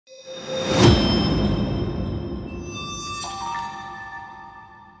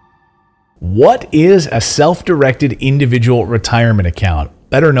What is a self-directed individual retirement account,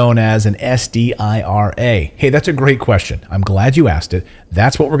 better known as an SDIRA? Hey, that's a great question. I'm glad you asked it.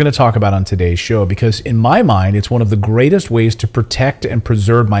 That's what we're going to talk about on today's show because in my mind, it's one of the greatest ways to protect and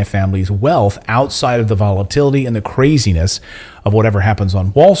preserve my family's wealth outside of the volatility and the craziness of whatever happens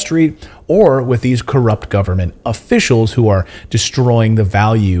on Wall Street or with these corrupt government officials who are destroying the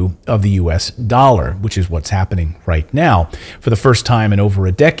value of the US dollar, which is what's happening right now. For the first time in over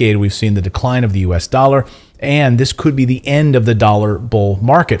a decade, we've seen the decline of the US dollar. And this could be the end of the dollar bull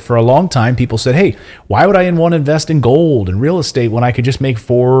market. For a long time, people said, hey, why would I want to invest in gold and real estate when I could just make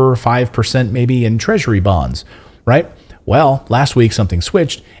 4 or 5% maybe in treasury bonds, right? Well, last week something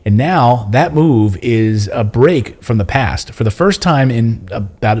switched, and now that move is a break from the past. For the first time in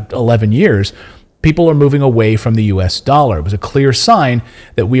about 11 years, people are moving away from the US dollar. It was a clear sign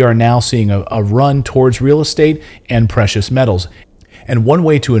that we are now seeing a run towards real estate and precious metals. And one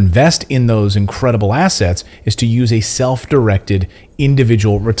way to invest in those incredible assets is to use a self-directed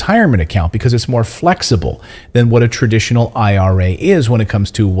individual retirement account because it's more flexible than what a traditional IRA is when it comes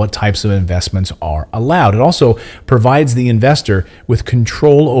to what types of investments are allowed. It also provides the investor with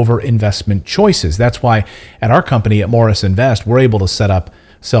control over investment choices. That's why at our company at Morris Invest, we're able to set up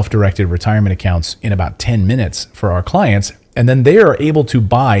self-directed retirement accounts in about 10 minutes for our clients. And then they are able to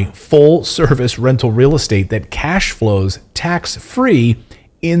buy full service rental real estate that cash flows tax-free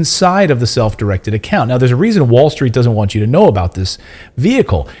inside of the self-directed account. Now, there's a reason Wall Street doesn't want you to know about this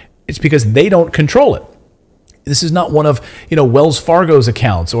vehicle. It's because they don't control it. This is not one of, Wells Fargo's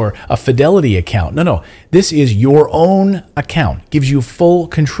accounts or a Fidelity account. No. This is your own account. Gives you full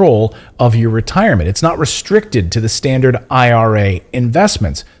control of your retirement. It's not restricted to the standard IRA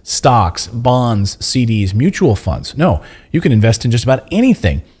investments, stocks, bonds, CDs, mutual funds. No, you can invest in just about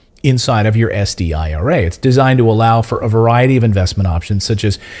anything inside of your SDIRA. It's designed to allow for a variety of investment options, such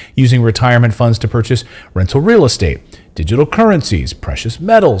as using retirement funds to purchase rental real estate, digital currencies, precious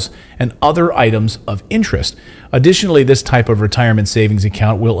metals, and other items of interest. Additionally, this type of retirement savings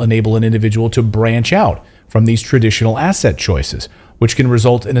account will enable an individual to branch out from these traditional asset choices, which can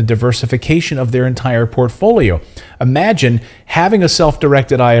result in a diversification of their entire portfolio. Imagine having a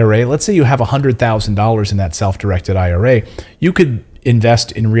self-directed IRA. Let's say you have $100,000 in that self-directed IRA. You could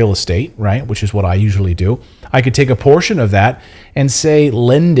invest in real estate, right? Which is what I usually do. I could take a portion of that and say,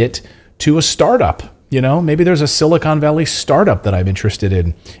 lend it to a startup. Maybe there's a Silicon Valley startup that I'm interested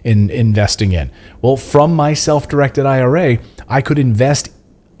in investing in. Well, from my self-directed IRA, I could invest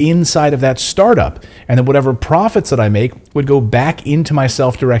inside of that startup. And then whatever profits that I make would go back into my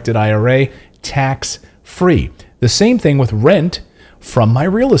self-directed IRA tax-free. The same thing with rent from my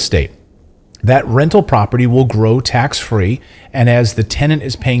real estate. That rental property will grow tax-free, and as the tenant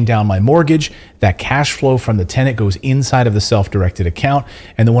is paying down my mortgage, that cash flow from the tenant goes inside of the self-directed account,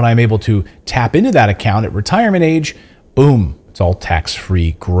 and then when I'm able to tap into that account at retirement age, boom, it's all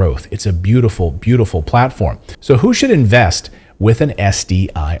tax-free growth. It's a beautiful, beautiful platform. So who should invest with an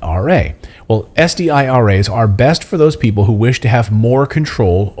SDIRA? Well, SDIRAs are best for those people who wish to have more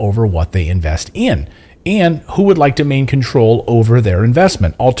control over what they invest in, and who would like to maintain control over their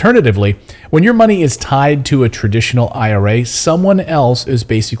investment. Alternatively, when your money is tied to a traditional IRA, someone else is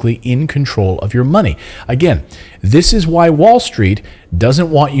basically in control of your money. Again, this is why Wall Street doesn't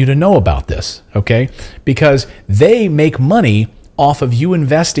want you to know about this, okay? Because they make money off of you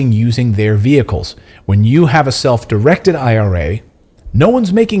investing using their vehicles. When you have a self-directed IRA, no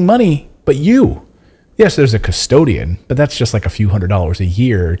one's making money but you. Yes, there's a custodian, but that's just like a few $100s a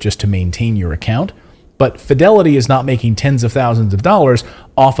year just to maintain your account. But Fidelity is not making tens of thousands of dollars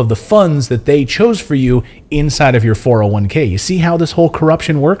off of the funds that they chose for you inside of your 401k. You see how this whole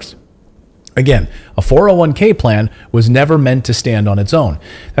corruption works? Again, a 401k plan was never meant to stand on its own.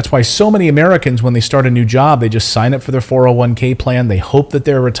 That's why so many Americans, when they start a new job, they just sign up for their 401k plan. They hope that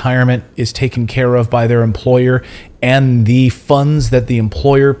their retirement is taken care of by their employer, and the funds that the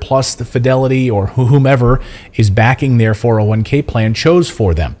employer plus the Fidelity or whomever is backing their 401k plan chose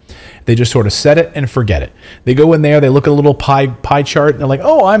for them. They just sort of set it and forget it. They go in there, they look at a little pie chart, and they're like,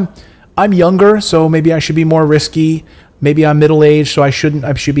 oh, I'm younger, so maybe I should be more risky. Maybe I'm middle-aged, so I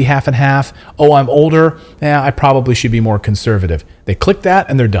should be half and half. Oh, I'm older. I probably should be more conservative. They click that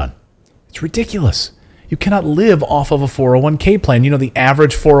and they're done. It's ridiculous. You cannot live off of a 401k plan. The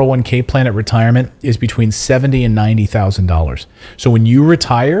average 401k plan at retirement is between $70,000 and $90,000. So when you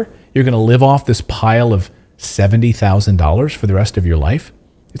retire, you're going to live off this pile of $70,000 for the rest of your life?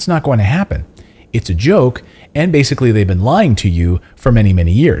 It's not going to happen. It's a joke, and basically they've been lying to you for many,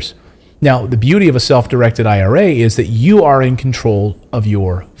 many years. Now, the beauty of a self-directed IRA is that you are in control of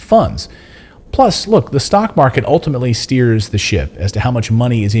your funds. Plus, look, the stock market ultimately steers the ship as to how much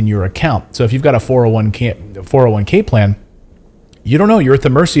money is in your account. So if you've got a 401k plan, you don't know. You're at the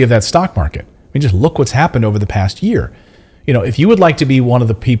mercy of that stock market. I mean, just look what's happened over the past year. You know, if you would like to be one of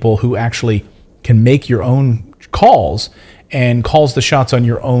the people who actually can make your own calls and calls the shots on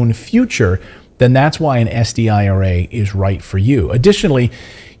your own future, then that's why an SDIRA is right for you. Additionally,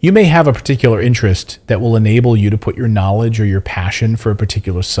 you may have a particular interest that will enable you to put your knowledge or your passion for a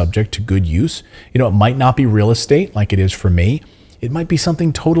particular subject to good use. You know, it might not be real estate like it is for me. It might be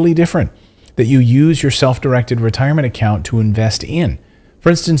something totally different that you use your self-directed retirement account to invest in. For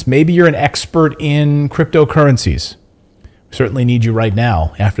instance, maybe you're an expert in cryptocurrencies. We certainly need you right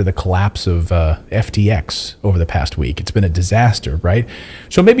now after the collapse of FTX over the past week. It's been a disaster, right?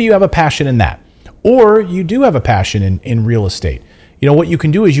 So maybe you have a passion in that. Or you do have a passion in real estate. You know, what you can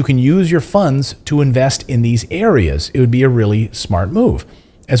do is you can use your funds to invest in these areas. It would be a really smart move,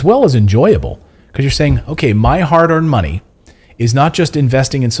 as well as enjoyable, because you're saying, okay, my hard-earned money is not just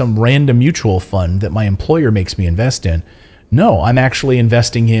investing in some random mutual fund that my employer makes me invest in. No, I'm actually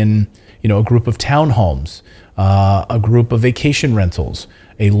investing in, you know, a group of townhomes, a group of vacation rentals,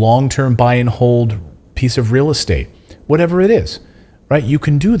 a long-term buy and hold piece of real estate, whatever it is, right? You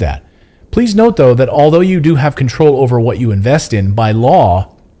can do that. Please note, though, that although you do have control over what you invest in, by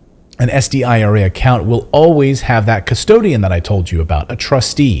law, an SDIRA account will always have that custodian that I told you about, a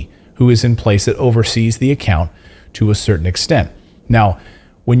trustee who is in place that oversees the account to a certain extent. Now,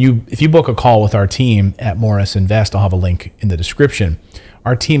 if you book a call with our team at Morris Invest, I'll have a link in the description.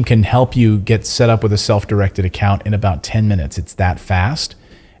 Our team can help you get set up with a self-directed account in about 10 minutes. It's that fast.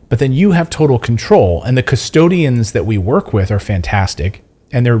 But then you have total control, and the custodians that we work with are fantastic.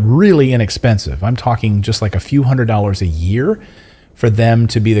 And they're really inexpensive. I'm talking just like a few $100s a year for them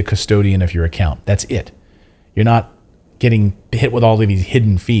to be the custodian of your account. That's it. You're not getting hit with all of these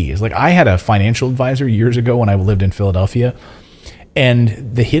hidden fees. Like, I had a financial advisor years ago when I lived in Philadelphia,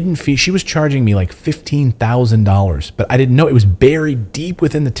 and the hidden fee, she was charging me like $15,000, but I didn't know it was buried deep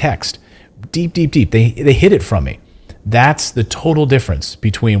within the text. Deep, deep, deep. They hid it from me. That's the total difference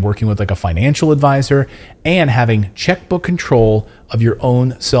between working with like a financial advisor and having checkbook control of your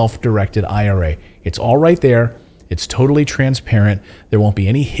own self-directed IRA. It's all right there. It's totally transparent. There won't be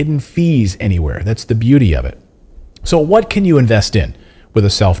any hidden fees anywhere. That's the beauty of it. So what can you invest in with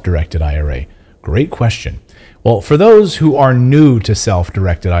a self-directed IRA? Great question. Well, for those who are new to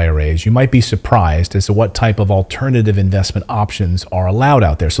self-directed IRAs, you might be surprised as to what type of alternative investment options are allowed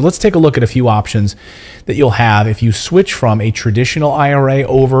out there. So let's take a look at a few options that you'll have if you switch from a traditional IRA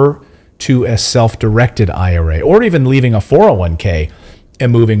over to a self-directed IRA, or even leaving a 401k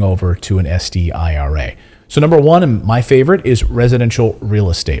and moving over to an SDIRA. So number one, and my favorite, is residential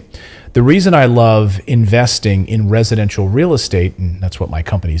real estate. The reason I love investing in residential real estate, and that's what my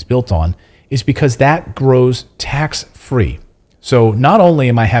company is built on, is because that grows tax-free. So not only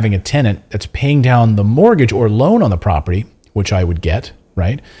am I having a tenant that's paying down the mortgage or loan on the property, which I would get,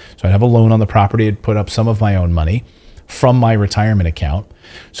 right? So I'd have a loan on the property, I'd put up some of my own money from my retirement account.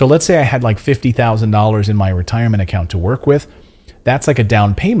 So let's say I had like $50,000 in my retirement account to work with. That's like a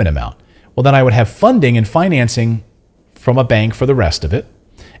down payment amount. Well, then I would have funding and financing from a bank for the rest of it.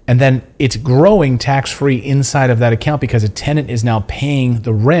 And then it's growing tax-free inside of that account because a tenant is now paying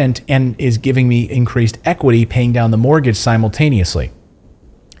the rent and is giving me increased equity, paying down the mortgage simultaneously.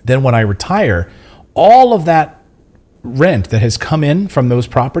 Then when I retire, all of that rent that has come in from those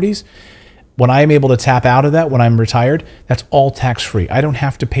properties, when I am able to tap out of that when I'm retired, that's all tax-free. I don't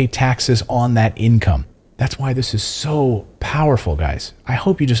have to pay taxes on that income. That's why this is so powerful, guys. I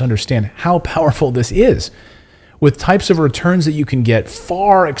hope you just understand how powerful this is, with types of returns that you can get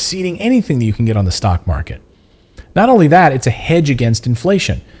far exceeding anything that you can get on the stock market. Not only that, it's a hedge against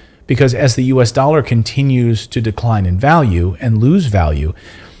inflation, because as the US dollar continues to decline in value and lose value,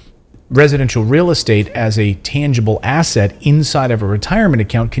 residential real estate as a tangible asset inside of a retirement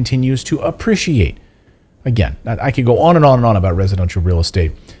account continues to appreciate. Again, I could go on and on and on about residential real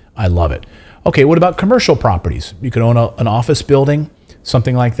estate. I love it. Okay, what about commercial properties? You could own an office building,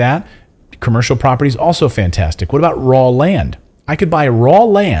 something like that. Commercial properties, also fantastic. What about raw land? I could buy raw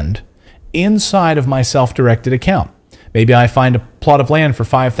land inside of my self-directed account. Maybe I find a plot of land for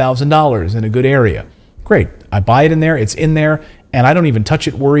 $5,000 in a good area. Great. I buy it in there, it's in there, and I don't even touch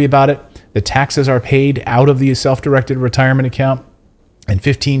it, worry about it. The taxes are paid out of the self-directed retirement account. And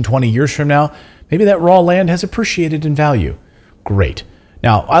 15, 20 years from now, maybe that raw land has appreciated in value. Great.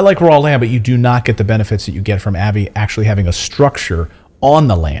 Now, I like raw land, but you do not get the benefits that you get from actually having a structure on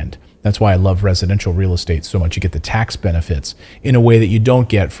the land. That's why I love residential real estate so much. You get the tax benefits in a way that you don't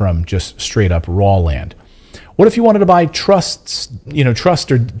get from just straight up raw land. What if you wanted to buy trusts,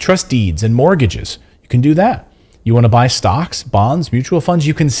 trust deeds and mortgages? You can do that. You want to buy stocks, bonds, mutual funds?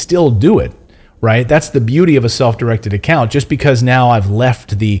 You can still do it, right? That's the beauty of a self-directed account. Just because now I've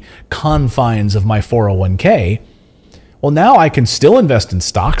left the confines of my 401k, well, now I can still invest in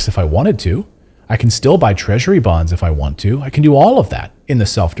stocks if I wanted to. I can still buy treasury bonds if I want to. I can do all of that in the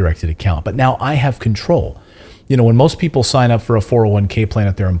self-directed account, but now I have control. When most people sign up for a 401k plan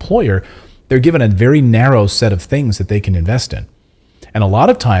at their employer, they're given a very narrow set of things that they can invest in. And a lot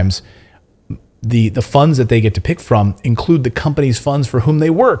of times, the funds that they get to pick from include the company's funds for whom they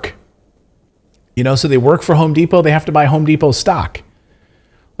work. So they work for Home Depot, they have to buy Home Depot stock.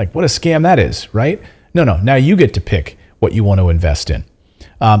 Like, what a scam that is, right? No, now you get to pick what you want to invest in.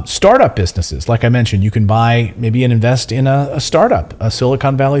 Startup businesses, like I mentioned, you can buy maybe and invest in a startup, a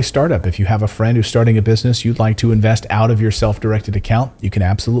Silicon Valley startup. If you have a friend who's starting a business, you'd like to invest out of your self-directed account, you can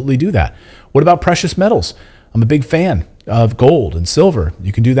absolutely do that. What about precious metals? I'm a big fan of gold and silver.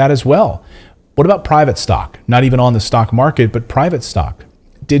 You can do that as well. What about private stock? Not even on the stock market, but private stock.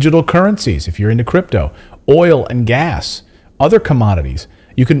 Digital currencies, if you're into crypto, oil and gas, other commodities.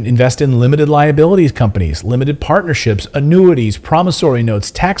 You can invest in limited liabilities companies, limited partnerships, annuities, promissory notes,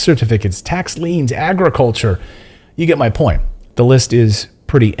 tax certificates, tax liens, agriculture. You get my point. The list is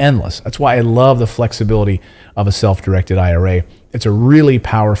pretty endless. That's why I love the flexibility of a self-directed IRA. It's a really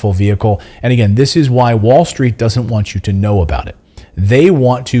powerful vehicle. And again, this is why Wall Street doesn't want you to know about it. They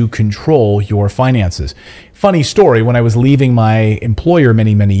want to control your finances. Funny story, when I was leaving my employer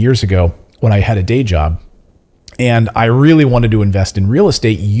many, many years ago, when I had a day job, and I really wanted to invest in real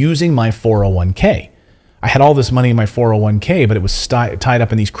estate using my 401k. I had all this money in my 401k, but it was tied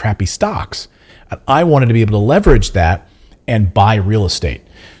up in these crappy stocks. And I wanted to be able to leverage that and buy real estate.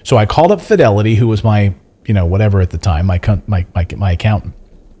 So I called up Fidelity, who was my, whatever at the time, my accountant.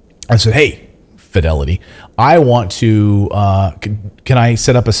 I said, hey, Fidelity, I want to, can I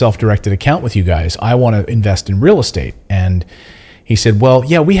set up a self-directed account with you guys? I want to invest in real estate. And he said, well,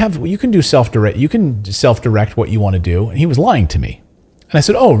 yeah, you can do self-direct what you want to do. And he was lying to me. And I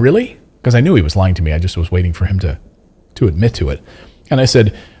said, oh, really? Because I knew he was lying to me. I just was waiting for him to admit to it. And I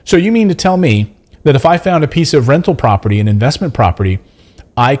said, so you mean to tell me that if I found a piece of rental property, an investment property,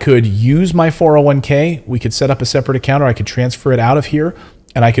 I could use my 401k, we could set up a separate account, or I could transfer it out of here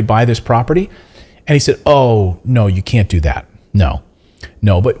and I could buy this property? And he said, oh, no, you can't do that. No,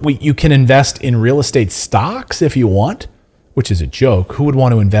 but you can invest in real estate stocks if you want. Which is a joke. Who would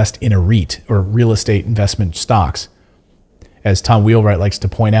want to invest in a REIT or real estate investment stocks? As Tom Wheelwright likes to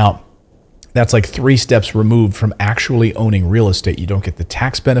point out, that's like 3 steps removed from actually owning real estate. You don't get the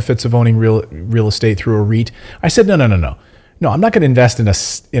tax benefits of owning real estate through a REIT. I said, no. No, I'm not going to invest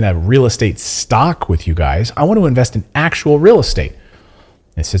in a real estate stock with you guys. I want to invest in actual real estate.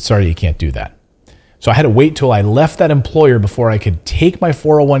 I said, sorry, you can't do that. So I had to wait till I left that employer before I could take my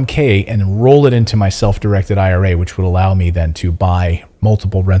 401k and roll it into my self-directed IRA, which would allow me then to buy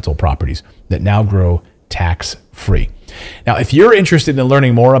multiple rental properties that now grow tax-free. Now, if you're interested in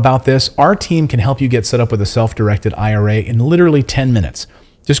learning more about this, our team can help you get set up with a self-directed IRA in literally 10 minutes.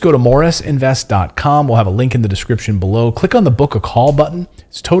 Just go to morrisinvest.com. We'll have a link in the description below. Click on the book a call button.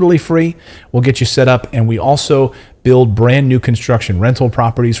 It's totally free. We'll get you set up. And we also build brand new construction rental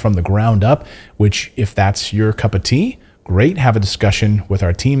properties from the ground up, which if that's your cup of tea, great. Have a discussion with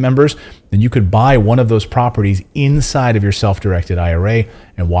our team members. Then you could buy one of those properties inside of your self-directed IRA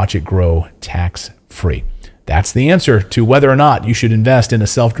and watch it grow tax-free. That's the answer to whether or not you should invest in a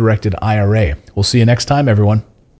self-directed IRA. We'll see you next time, everyone.